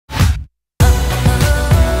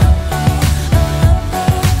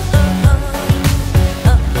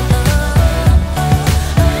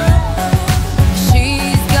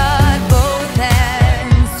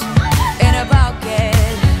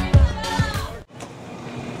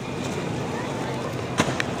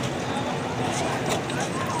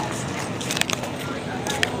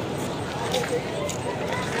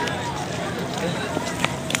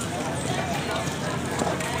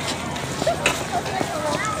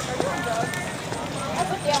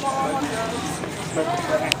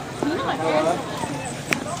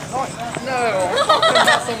No,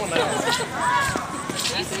 not someone else.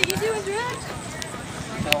 You say you doing drag?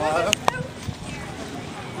 Hello.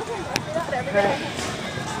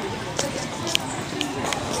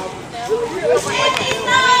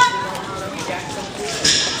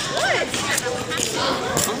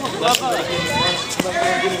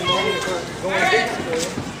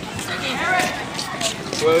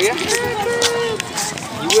 Will ya?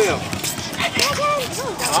 You will.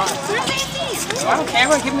 I don't care.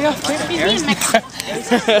 Give me off.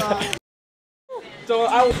 So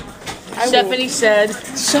Stephanie said,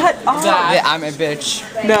 Shut up. yeah, I'm a bitch.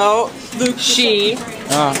 No, Luke. she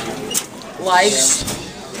likes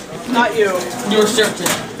Not you. your shirt.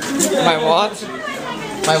 My what?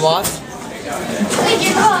 My what?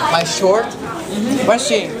 My short? What's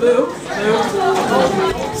she?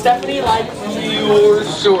 Stephanie likes your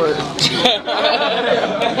short.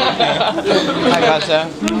 I gotcha.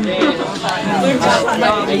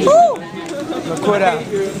 Makura.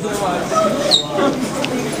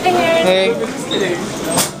 Hey.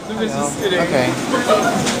 Okay.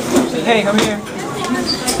 Hey, come here.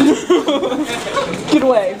 Get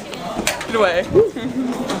away. Get away.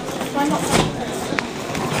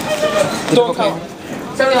 Don't come.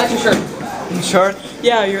 Stephanie likes your shirt. Short?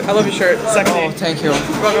 Yeah, I love your shirt. Sexy. Oh, thank you.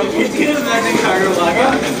 Welcome.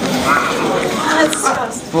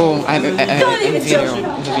 Oh, I'm in the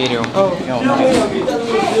video. Oh.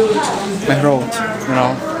 My road, you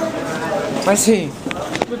know. Where's he?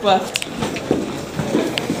 Luke left.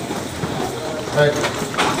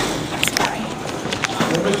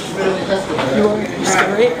 You want to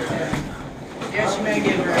scary? Yes, you may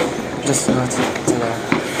get it right. Just to that.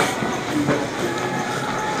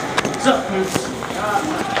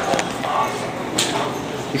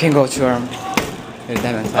 You can go to your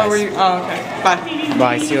diamond class. Oh, were you? Oh, okay. Bye.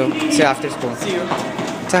 Bye. See you after school. See you.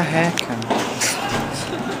 What the heck? Come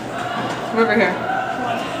over here.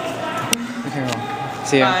 Okay, go.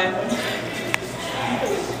 See ya. Bye.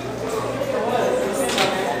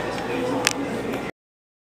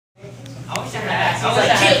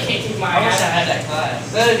 I can't kick my ass. I wish I had that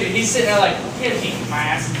class. No, dude, he's sitting there like, can't kick my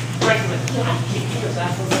ass. Breaking with, I can kick his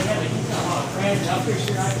ass. He's got a lot of friends. I'm pretty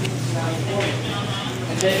sure I can kick his ass.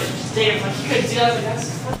 And then just damn, like, you couldn't see that. That's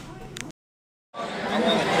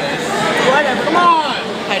Whatever. Come on.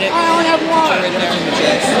 Hide it. I only have one.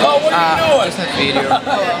 oh, what are you doing? Just a video.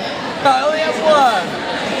 I only have one.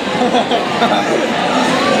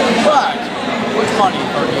 Fuck. What's funny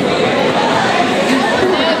for you?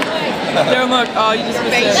 There, look. Oh, you just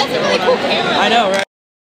missed it. That's a really cool camera. I know, right?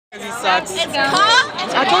 He sucks.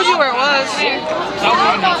 I told you where it was. Is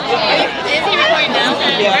he recording now?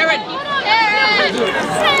 Yeah. Aaron.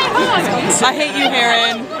 I hate you,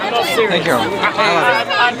 Heron. Thank you.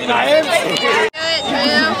 I mean, I am.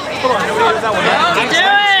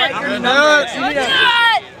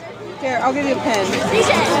 Here, I'll give you a pen.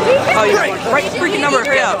 Oh, you right freaking number.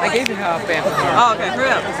 Hurry up. I gave you half pen. Oh, okay. Hurry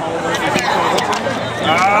up.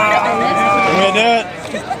 I'm gonna do it.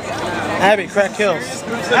 Abby, crack kills.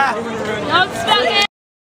 Stop it.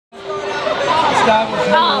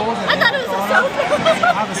 Oh, I thought it was a sofa.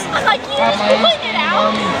 I was like, you just pulling it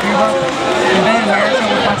out. Invade America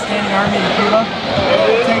with Pakistani army in Cuba.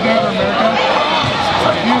 Take over America.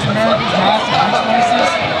 Use America's massive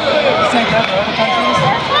resources to take over other countries.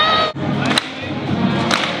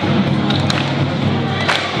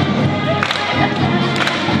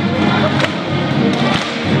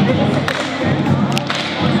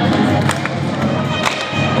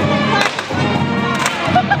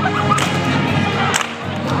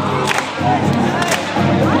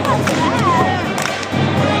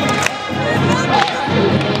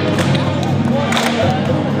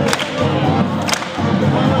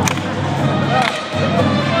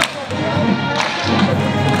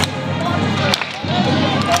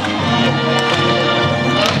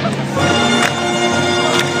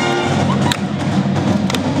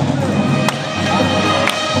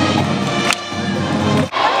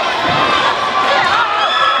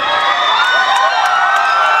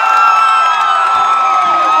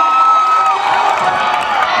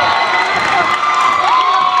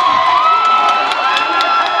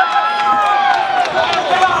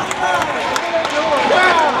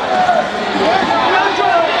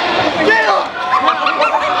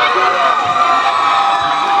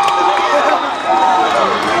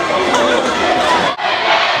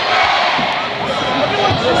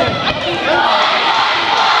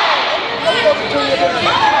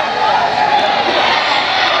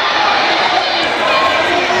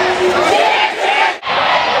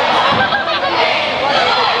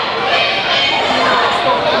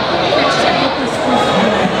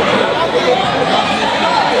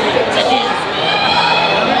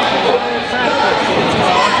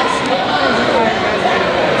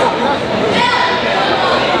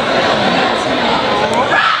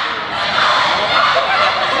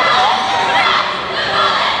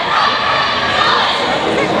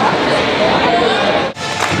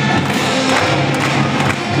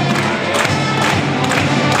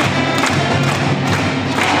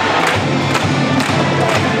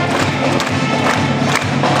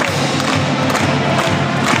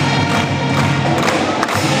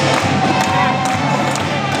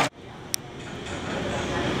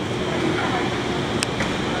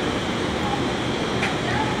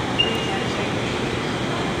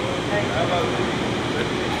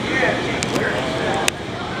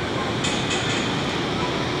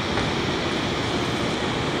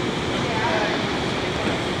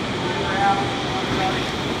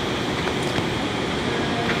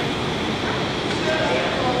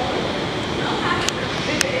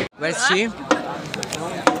 Where's she?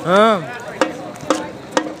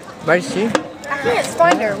 Where's she? I can't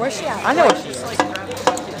find her. Where's she at? I know where she is.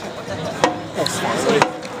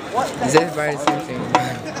 Is that very same thing?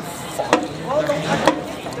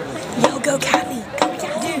 Yo, go Kathy. Go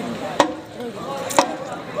Kathy.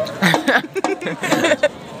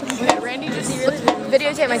 Randy just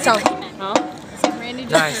Videotape myself. Randy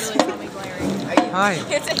just Nice. really saw me glaring. Hi.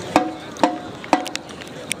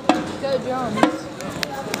 Go Jones.